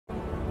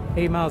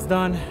8 miles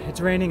done.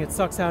 It's raining, it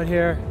sucks out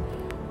here,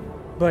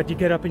 but you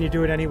get up and you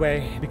do it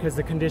anyway because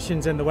the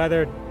conditions and the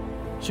weather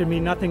should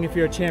mean nothing if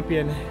you're a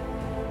champion.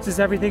 This is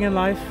everything in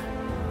life.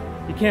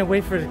 You can't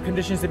wait for the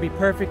conditions to be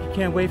perfect. You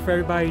can't wait for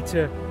everybody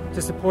to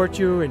support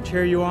you and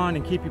cheer you on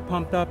and keep you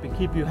pumped up and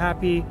keep you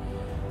happy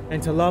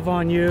and to love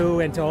on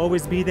you and to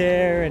always be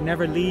there and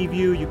never leave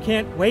you. You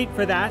can't wait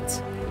for that.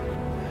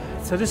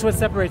 So this is what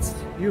separates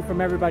you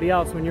from everybody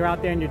else when you're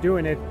out there and you're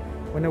doing it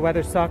when the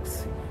weather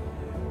sucks.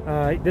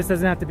 This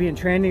doesn't have to be in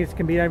training. This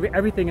can be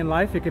everything in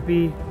life. It could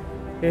be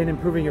in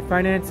improving your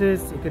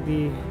finances. It could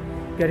be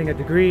getting a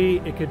degree.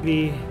 It could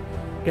be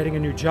getting a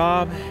new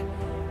job.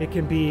 It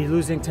can be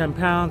losing 10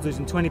 pounds,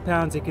 losing 20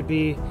 pounds. It could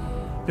be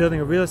building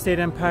a real estate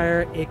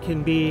empire. It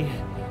can be,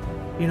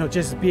 you know,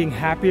 just being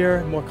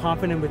happier, more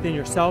confident within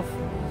yourself.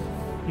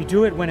 You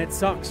do it when it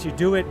sucks. You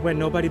do it when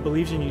nobody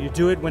believes in you. You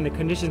do it when the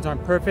conditions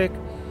aren't perfect.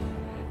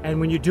 And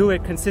when you do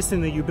it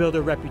consistently, you build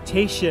a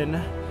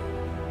reputation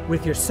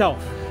with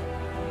yourself.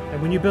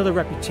 And when you build a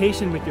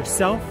reputation with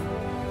yourself,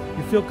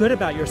 you feel good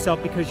about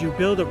yourself because you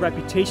build a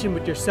reputation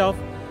with yourself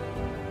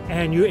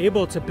and you're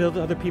able to build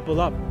other people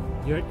up.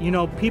 You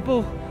know,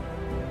 people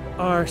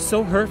are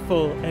so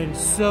hurtful and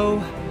so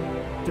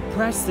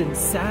depressed and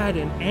sad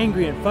and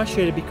angry and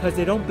frustrated because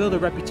they don't build a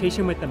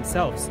reputation with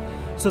themselves.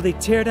 So they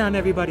tear down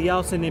everybody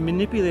else and they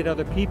manipulate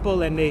other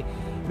people and they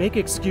make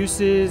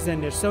excuses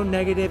and they're so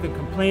negative and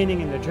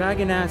complaining and they're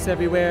dragging ass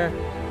everywhere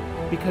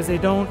because they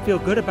don't feel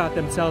good about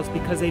themselves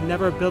because they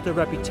never built a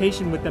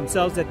reputation with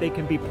themselves that they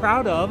can be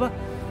proud of.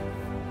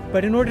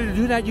 But in order to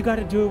do that, you got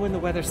to do it when the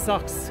weather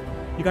sucks.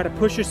 You got to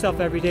push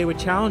yourself every day with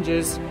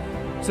challenges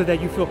so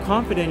that you feel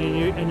confident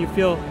and you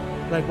feel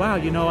like, wow,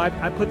 you know,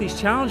 I put these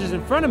challenges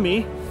in front of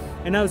me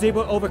and I was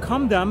able to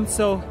overcome them.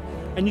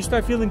 And you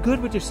start feeling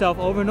good with yourself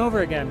over and over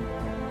again.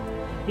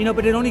 You know,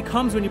 but it only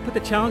comes when you put the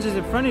challenges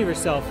in front of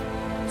yourself.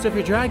 So if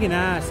you're dragging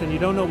ass and you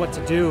don't know what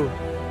to do,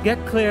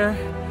 get clear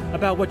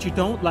about what you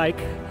don't like,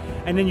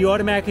 and then you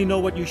automatically know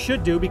what you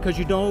should do because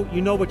you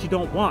know what you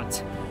don't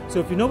want. So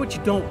if you know what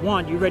you don't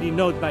want, you already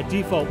know by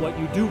default what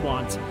you do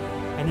want,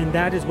 and then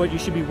that is what you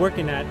should be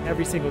working at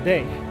every single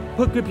day.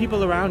 Put good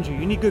people around you.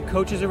 You need good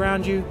coaches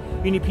around you.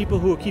 You need people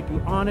who will keep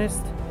you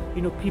honest.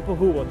 You know, people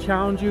who will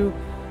challenge you.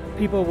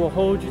 People who will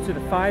hold you to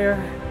the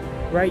fire,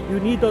 right?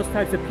 You need those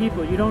types of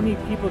people. You don't need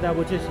people that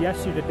will just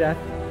yes you to death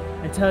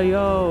and tell you,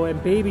 oh,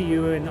 and baby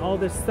you and all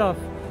this stuff.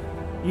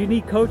 You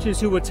need coaches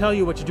who will tell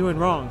you what you're doing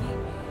wrong.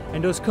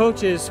 And those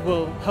coaches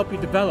will help you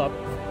develop.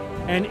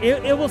 And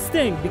it will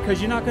sting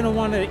because you're not going to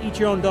want to eat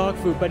your own dog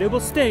food, but it will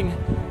sting.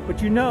 But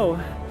you know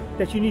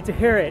that you need to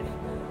hear it.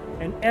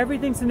 And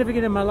everything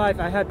significant in my life,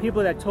 I had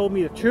people that told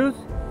me the truth.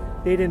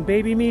 They didn't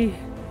baby me.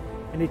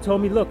 And they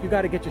told me, look, you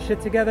got to get your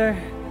shit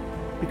together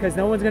because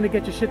no one's going to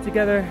get your shit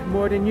together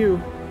more than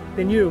you.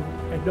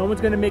 And no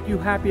one's going to make you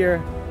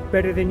happier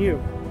better than you.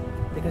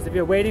 Because if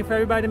you're waiting for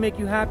everybody to make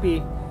you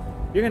happy,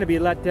 you're going to be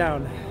let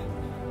down.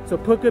 So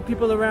put good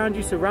people around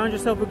you, surround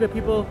yourself with good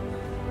people,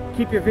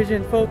 keep your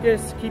vision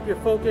focused, keep your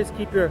focus,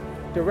 keep your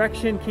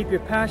direction, keep your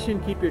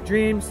passion, keep your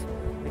dreams,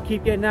 and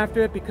keep getting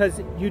after it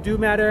because you do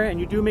matter and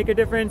you do make a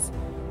difference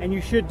and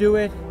you should do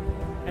it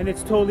and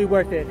it's totally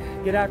worth it.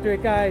 Get after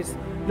it, guys.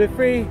 Live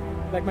free,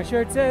 like my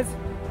shirt says,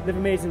 live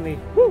amazingly.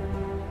 Woo!